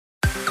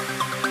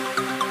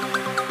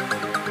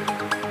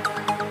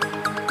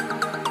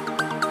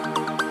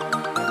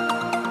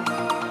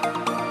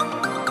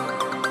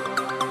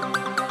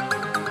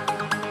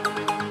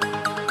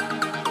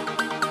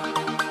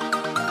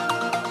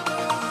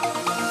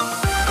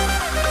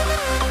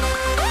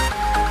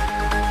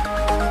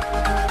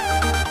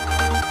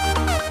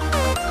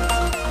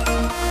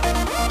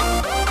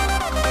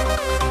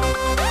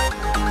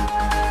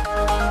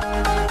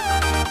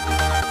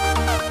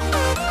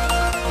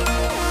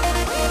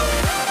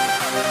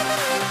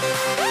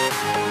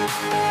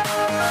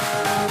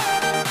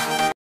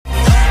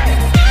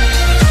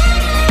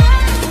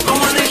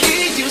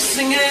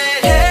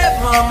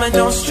Mama,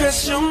 don't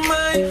stress your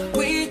mind.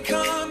 We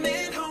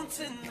coming home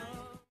tonight.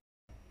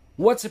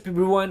 What's up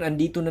everyone?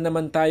 Andito na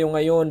naman tayo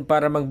ngayon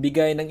para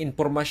magbigay ng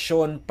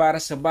impormasyon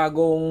para sa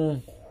bagong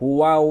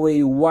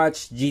Huawei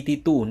Watch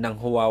GT2 ng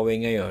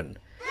Huawei ngayon.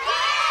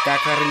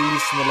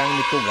 Kaka-release na lang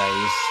nito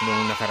guys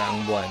nung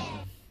nakaraang buwan.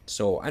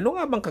 So, ano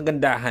nga bang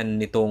kagandahan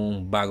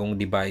nitong bagong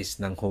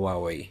device ng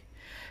Huawei?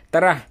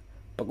 Tara,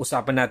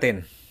 pag-usapan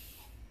natin.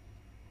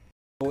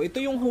 So, ito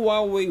yung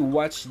Huawei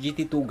Watch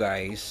GT2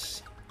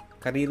 guys.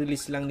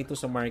 Kari-release lang nito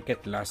sa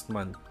market last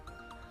month.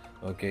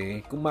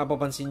 Okay, kung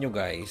mapapansin nyo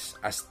guys,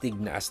 astig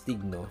na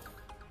astig, no?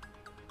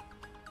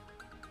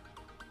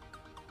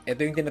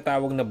 Ito yung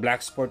tinatawag na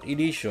Black Sport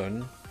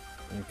Edition.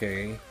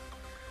 Okay.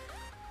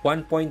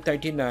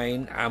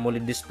 1.39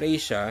 AMOLED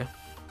display siya.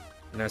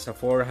 Nasa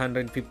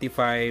 455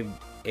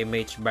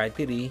 mAh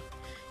battery.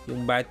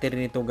 Yung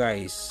battery nito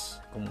guys,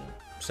 kung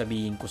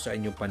sabihin ko sa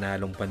inyo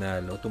panalong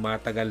panalo,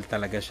 tumatagal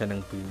talaga siya ng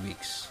 2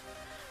 weeks.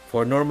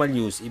 For normal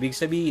use, ibig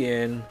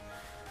sabihin,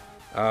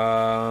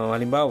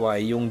 halimbawa,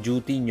 yung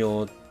duty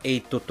nyo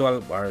 8 to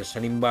 12 hours,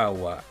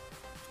 halimbawa,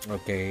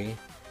 okay,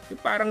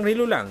 yung parang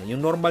relo lang, yung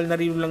normal na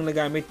relo lang na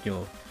gamit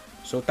nyo,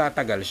 so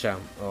tatagal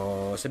siya.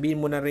 Sabihin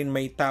mo na rin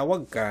may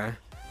tawag ka,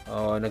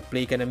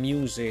 nag-play ka ng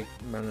music,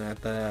 mga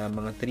 3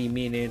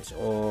 minutes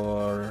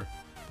or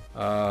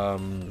 3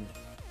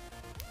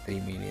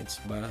 minutes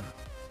ba?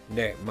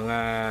 Hindi, mga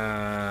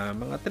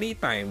 3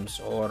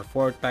 times or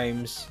 4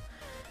 times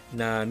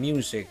na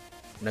music,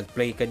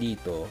 nag-play ka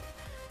dito.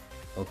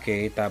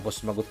 Okay,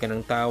 tapos magot ka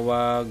ng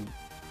tawag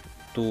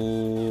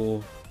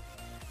to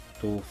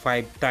 5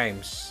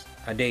 times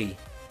a day.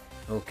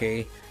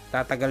 Okay,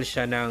 tatagal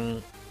siya ng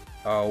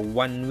 1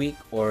 week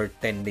or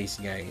 10 days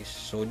guys.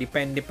 So,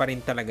 depende pa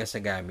rin talaga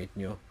sa gamit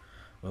nyo.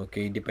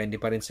 Okay, depende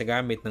pa rin sa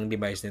gamit ng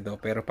device nito.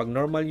 Pero pag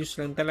normal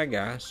use lang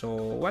talaga, so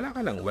wala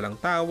ka lang, walang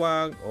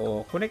tawag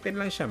o connected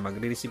lang siya,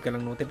 magre-receive ka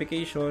ng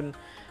notification.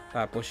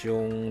 Tapos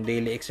yung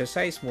daily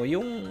exercise mo,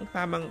 yung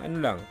tamang ano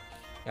lang,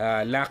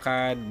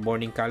 lakad,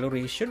 morning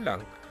calories, yun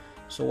lang.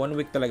 So, 1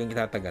 week talagang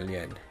itatagal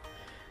yan.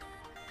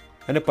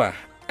 Ano pa?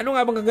 Ano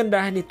nga bang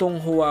kagandahan nitong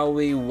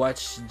Huawei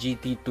Watch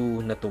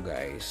GT2 na to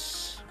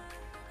guys?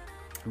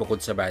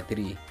 Bukod sa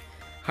battery.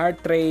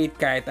 Heart rate,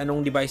 kahit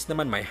anong device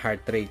naman may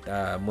heart rate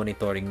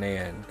monitoring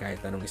na yan.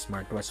 Kahit anong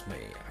smartwatch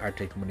may heart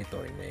rate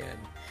monitoring na yan.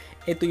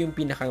 Ito yung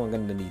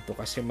pinakamaganda dito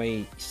kasi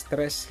may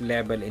stress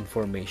level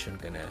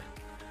information ka na.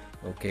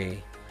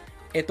 Okay?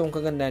 Itong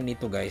kagandahan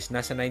nito guys,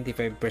 nasa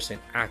 95%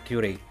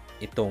 accurate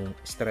itong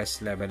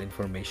stress level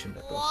information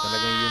na to.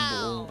 Talagang yung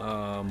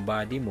buong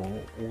body mo,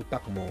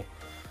 utak mo,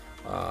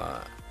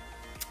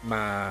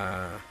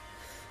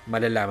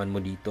 malalaman mo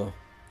dito.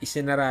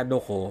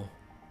 Isinarado ko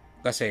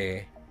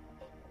kasi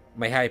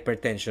may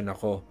hypertension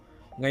ako.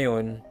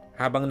 Ngayon,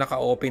 habang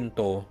naka-open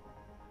to,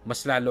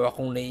 mas lalo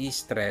akong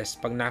nai-stress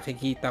pag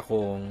nakikita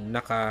kong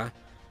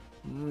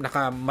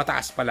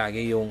mataas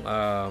palagi yung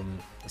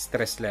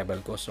stress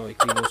level ko. So,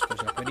 i-close ko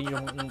siya.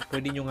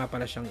 Pwede nyo nga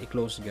pala siyang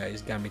i-close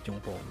guys gamit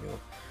yung phone nyo.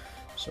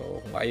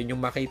 So, kung ayaw nyo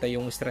makita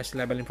yung stress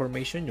level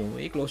information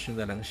nyo, i-close nyo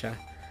na lang siya.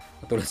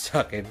 Katulad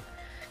sa akin.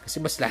 Kasi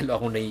mas lalo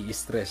akong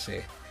nai-stress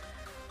eh.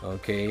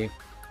 Okay.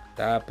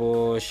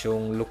 Tapos,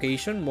 yung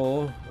location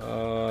mo,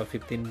 15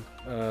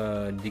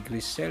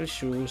 degrees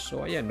Celsius.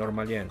 So, ayan,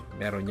 normal yan.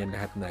 Meron yan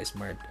lahat na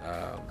smart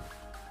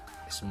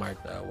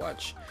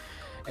watch.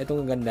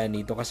 Itong ganda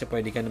nito kasi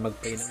pwede ka na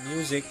mag-play ng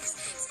music.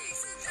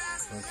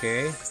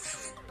 Okay.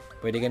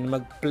 Pwede ka na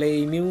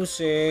mag-play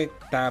music.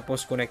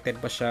 Tapos connected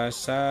pa siya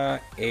sa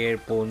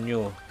earphone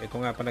nyo. Ito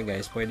nga pala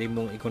guys. Pwede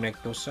mong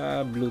i-connect to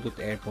sa bluetoth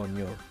earphone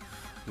nyo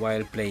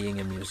while playing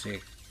a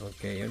music.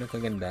 Okay. Yun ang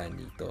kagandahan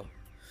dito.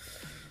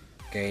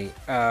 Okay.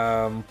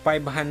 500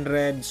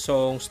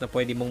 songs na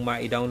pwede mong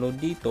ma-download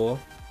dito.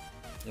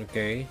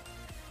 Okay.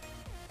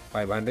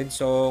 500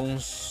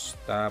 songs.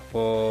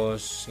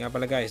 Tapos, nga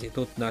pala guys,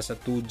 ito nasa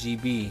 2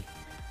 GB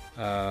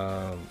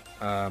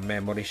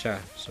memory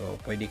siya. So,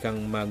 pwede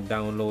kang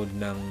mag-download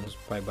ng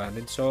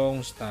 500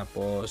 songs.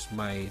 Tapos,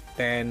 may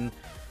 10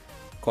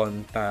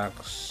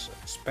 contacts,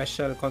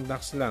 special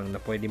contacts lang na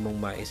pwede mong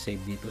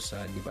ma-save dito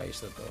sa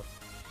device na to.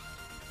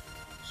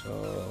 So,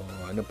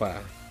 ano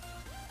pa?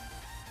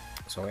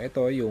 So,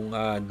 ito yung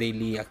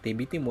daily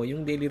activity mo,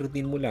 yung daily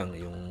routine mo lang.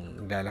 Yung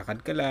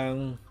lalakad ka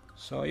lang.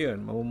 So,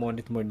 yun,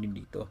 mamomonitor mo din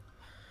dito.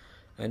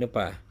 Ano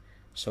pa?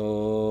 So,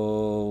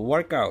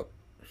 workout.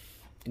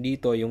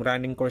 Dito, yung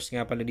running course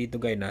nga pala dito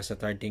guys, nasa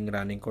 13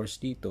 running course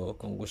dito.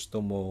 Kung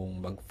gusto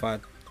mong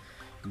mag-fat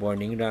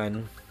morning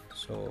run.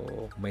 So,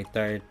 may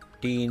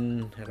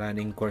 13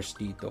 running course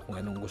dito kung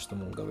anong gusto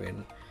mong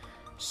gawin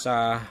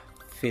sa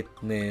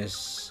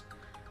fitness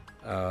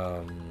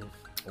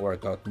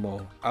workout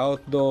mo.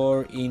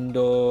 Outdoor,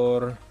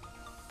 indoor,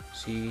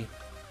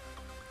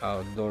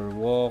 outdoor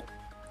walk,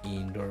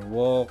 indoor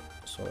walk.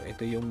 So,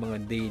 ito yung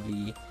mga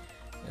daily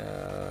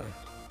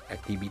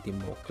activity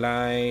mo.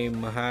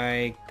 Climb,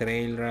 hike,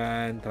 trail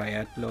run,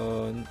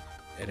 triathlon,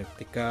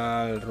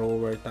 elliptical,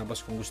 rower.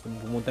 Tapos kung gusto mo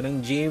pumunta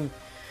ng gym,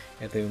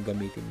 ito yung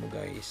gamitin mo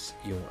guys,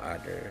 yung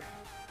other.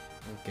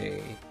 Okay.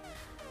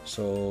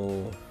 So,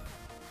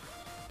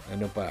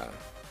 ano pa?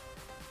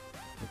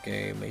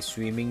 Okay, may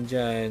swimming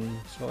dyan.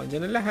 So,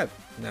 andyan na lahat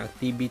na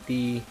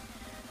activity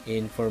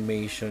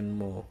information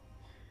mo.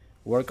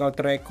 Workout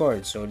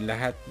record. So,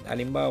 lahat,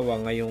 alimbawa,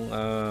 ngayong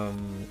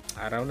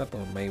araw na to,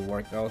 may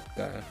workout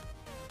ka.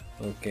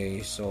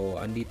 Okay, so,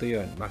 andito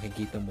yon,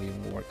 makikita mo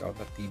yung workout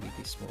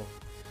activities mo.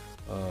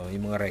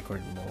 Yung mga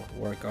record mo.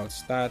 Workout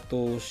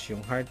status,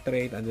 yung heart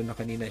rate, andun na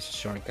kanina sa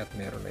shortcut,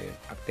 meron na yun.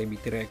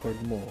 Activity record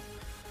mo.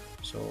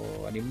 So,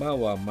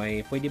 halimbawa,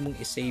 pwede mong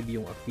i-save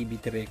yung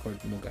activity record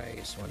mo,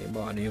 guys. So,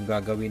 halimbawa, ano yung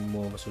gagawin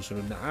mo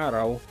masusunod na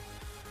araw.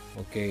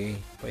 Okay,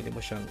 pwede mo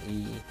siyang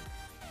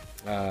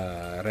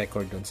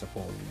record doon sa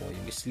phone mo.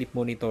 Yung sleep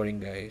monitoring,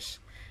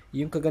 guys.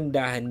 Yung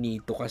kagandahan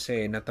nito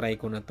kasi na-try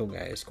ko na to,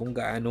 guys, kung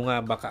gaano nga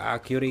ba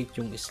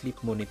ka-accurate yung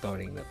sleep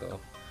monitoring na to.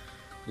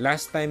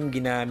 Last time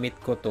ginamit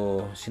ko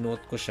to,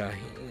 sinuot ko siya.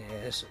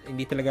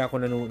 Hindi talaga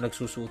ako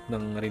nagsusuot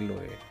ng relo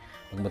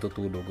pag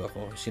matutulog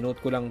ako. Sinuot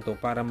ko lang to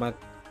para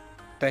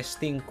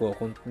testing ko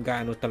kung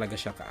gaano talaga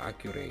siya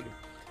ka-accurate.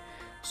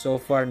 So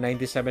far,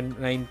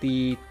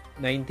 95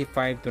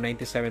 to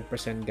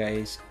 97%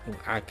 guys, yung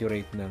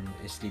accurate ng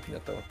sleep na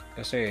to.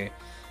 Kasi,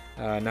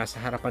 nasa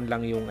harapan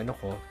lang yung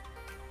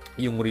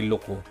yung relo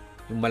ko,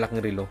 yung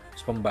malaking relo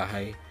sa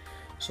pambahay.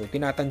 So,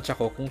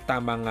 tinatansya ko kung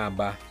tama nga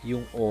ba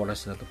yung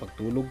oras na to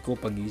pagtulog ko,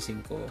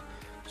 pagising ko.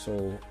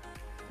 So,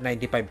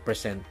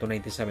 95% to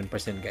 97%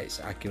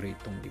 guys,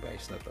 accurate tong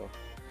device na to.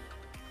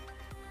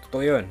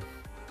 Totoo yun.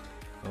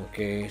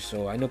 Okay,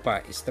 so ano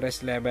pa?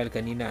 Stress level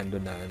kanina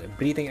andun na.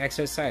 Breathing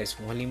exercise.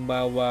 Kung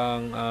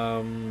halimbawang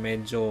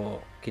medyo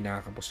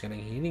kinakapos ka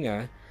ng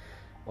hininga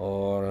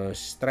or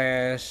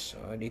stress,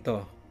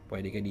 dito,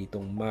 pwede ka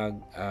ditong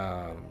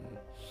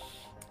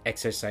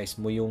exercise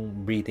mo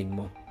yung breathing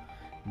mo.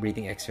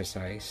 Breathing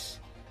exercise.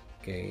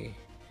 Okay.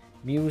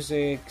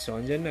 Music. So,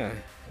 andyan na.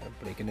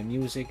 Play ka na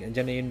music.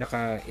 Andyan na yung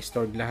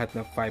naka-stored lahat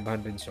na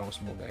 500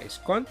 songs mo,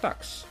 guys.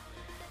 Contacts.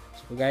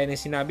 So, gaya ng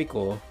sinabi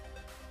ko,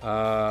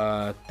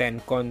 10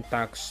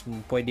 contacts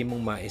pwede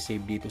mong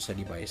ma-save dito sa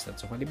device na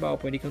to. So,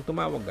 halimbawa, pwede kang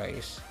tumawag,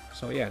 guys.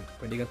 So, yan.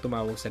 Pwede kang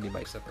tumawag sa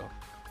device na to.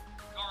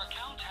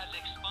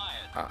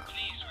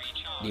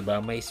 Diba?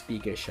 May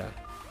speaker siya.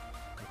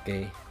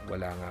 Okay.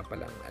 Wala nga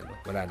palang,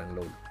 wala nang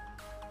load.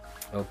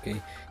 Okay.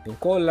 Yung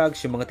call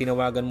logs, yung mga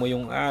tinawagan mo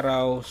yung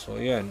araw. So,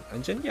 yan.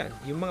 Andyan yan.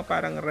 Yung mga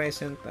parang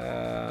recent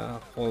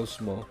calls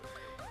mo.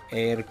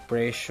 Air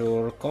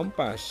pressure,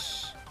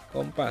 compass.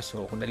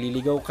 So, kung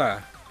naliligaw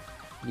ka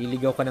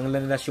ng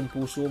landas yung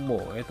puso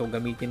mo, ito,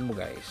 gamitin mo,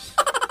 guys.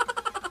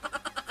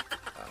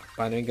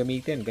 Paano yung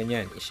gamitin?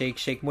 Ganyan.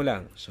 I-shake mo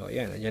lang. So,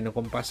 ayan. Ayan ang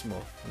compass mo.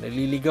 Kung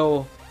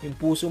naliligaw yung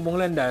puso mong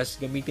landas,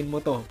 gamitin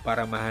mo to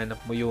para mahanap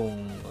mo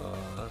yung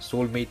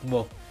soulmate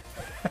mo.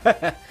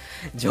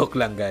 Joke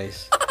lang,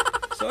 guys.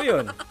 So,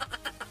 yun.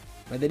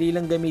 Madali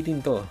lang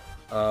gamitin to.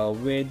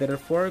 Weather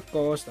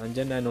forecast.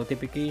 Andyan na.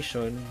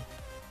 Notification.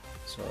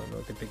 So,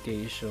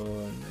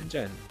 notification.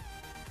 Andyan.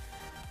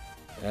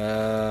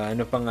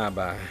 Ano pa nga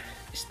ba?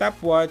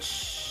 Stopwatch,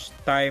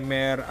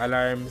 timer,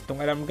 alarm.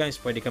 Itong alarm, guys,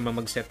 pwede ka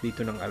mag-set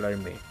dito ng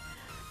alarm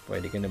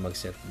Pwede ka na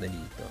mag-set na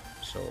dito.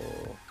 So,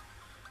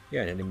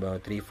 yan. Halimbawa,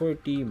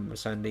 3:40,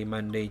 Sunday,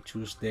 Monday,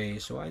 Tuesday.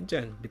 So,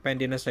 andyan.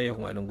 Depende na sa'yo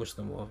kung anong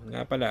gusto mo.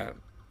 Nga pala.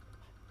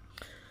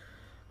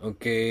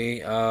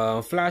 Okay.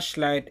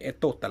 Flashlight.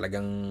 Ito,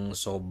 talagang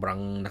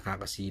sobrang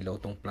nakakasilaw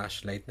tong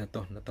flashlight na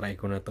to. Na-try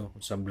ko na to.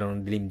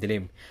 Sobrang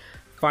dilim-dilim.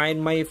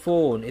 Find my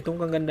phone. Itong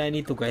kaganda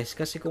nito, guys,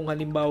 kasi kung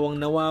halimbawang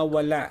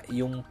nawawala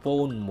yung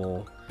phone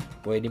mo,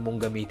 pwede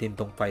mong gamitin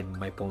tong Find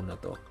my phone na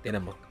to.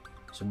 Tingnan mo.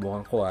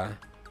 Subukan ko I'm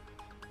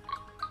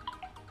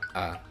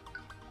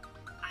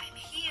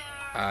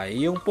here.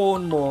 Yung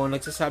phone mo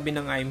nagsasabi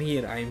ng I'm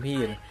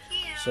here.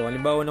 So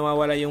halimbawa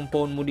nawawala yung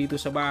phone mo dito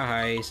sa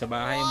bahay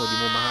mo, di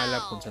mo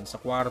mahanap kung saan sa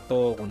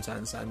kwarto, kung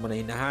saan mo na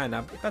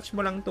hinahanap, i-touch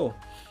mo lang to.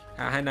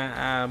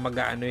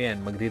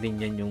 Magri-ring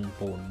yan yung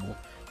phone mo.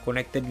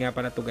 Connected nga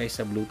pa na to, guys,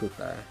 sa bluetooth.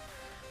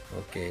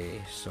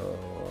 Okay, so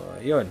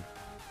yun,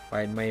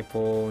 find my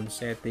phone,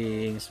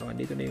 settings. So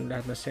andito na yung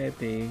lahat na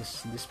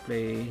settings,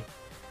 display,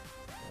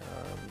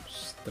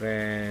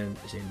 strength,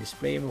 yung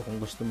display mo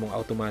kung gusto mong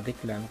automatic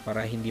lang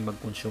para hindi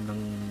mag-consume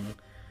ng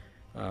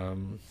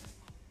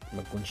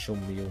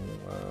yung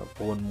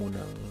phone mo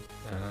ng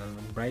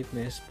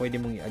brightness. Pwede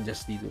mong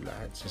i-adjust dito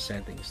lahat sa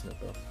settings na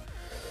to.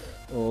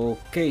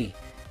 Okay.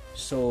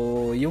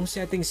 So, yung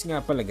settings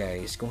nga pala,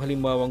 guys, kung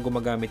halimbawa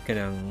gumagamit ka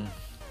ng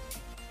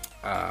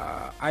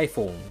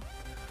iPhone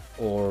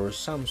or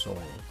Samsung,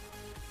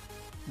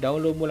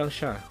 download mo lang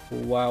siya,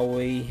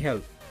 Huawei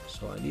Health.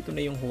 So, andito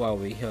na yung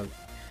Huawei Health.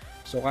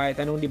 So, kahit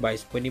anong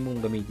device, pwede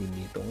mong gamitin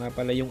dito. Nga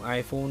pala yung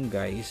iPhone,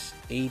 guys,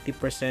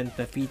 80%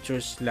 na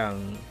features lang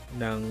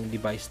ng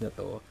device na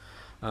to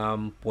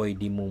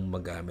pwede mong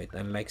magamit.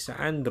 Unlike sa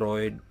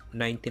Android,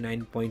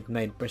 99.9%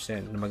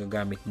 na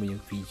magagamit mo yung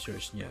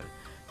features niya.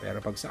 Pero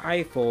pag sa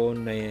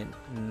iPhone,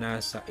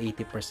 nasa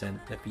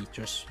 80% na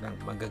features lang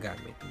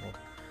magagamit mo.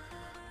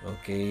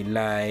 Okay,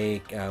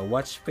 like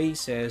watch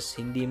faces,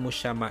 hindi mo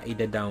siya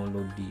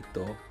maida-download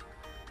dito.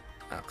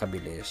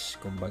 kabilis.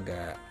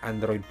 Kumbaga,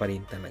 Android pa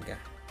rin talaga.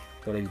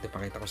 Tulad dito,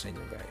 pakita ko sa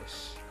inyo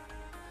guys.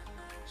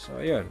 So,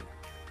 ayun.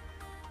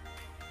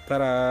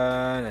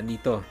 Tara,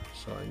 nandito.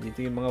 So,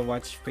 nandito yung mga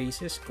watch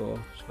faces ko.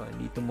 So,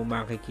 nandito mo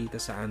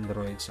makikita sa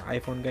Android. Sa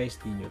iPhone guys,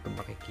 di nyo ito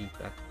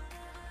makikita.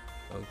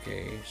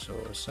 Okay, so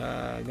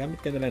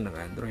gamit ka na lang ng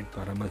Android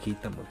para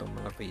makita mo itong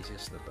mga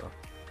faces na to.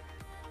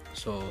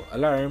 So,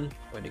 alarm.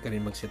 Pwede ka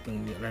rin mag-set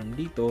ng alarm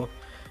dito.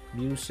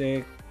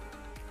 Music.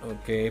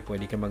 Okay,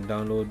 pwede ka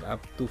mag-download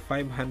up to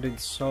 500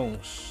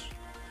 songs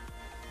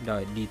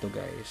dito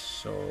guys.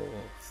 So,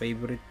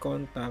 favorite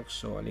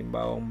contacts. So,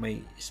 halimbawa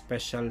may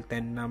special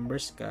 10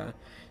 numbers ka,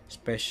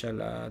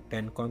 special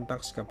 10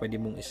 contacts ka, pwede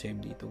mong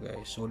isave dito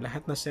guys. So,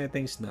 lahat na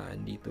settings na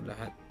andito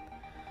lahat.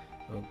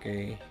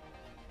 Okay.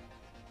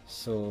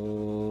 So,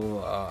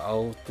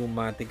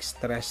 automatic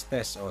stress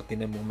test. O,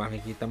 tinan mo,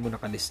 makikita mo,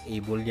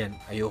 naka-disable yan.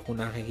 Ayoko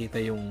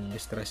nakikita yung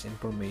stress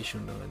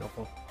information ng ano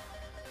ko.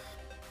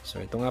 So,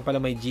 ito nga pala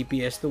may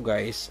GPS to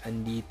guys.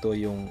 Andito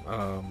yung,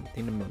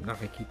 tinan mo,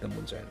 nakikita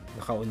mo dyan.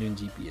 Naka-on yung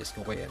GPS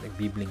ko, kaya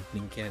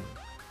nagbi-blink-blink yan.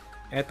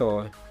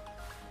 Ito,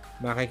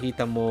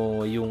 makikita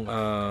mo yung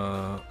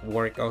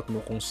workout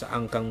mo kung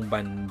saan kang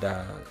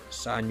banda,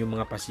 saan yung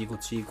mga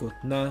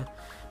pasikot-sikot na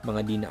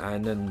mga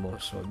dinaanan mo.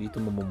 So,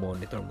 dito mo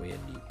monitor mo yan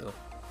dito.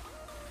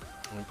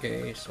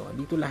 Okay. So,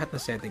 dito lahat na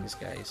settings,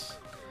 guys.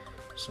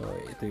 So,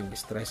 ito yung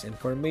stress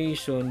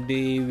information,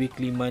 day,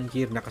 weekly, month,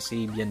 year,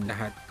 nakasave yan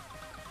lahat.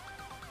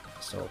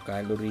 So,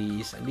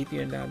 calories, andito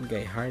yan lahat,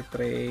 guys. Heart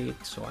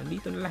rate. So,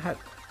 andito na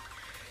lahat.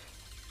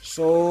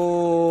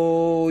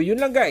 So, yun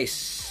lang, guys.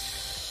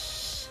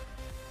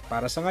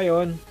 Para sa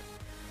ngayon,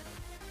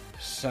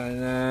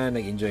 sana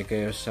nag-enjoy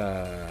kayo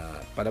sa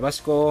palabas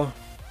ko.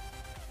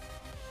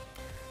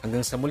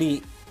 Hanggang sa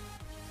muli.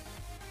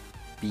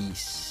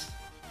 Peace.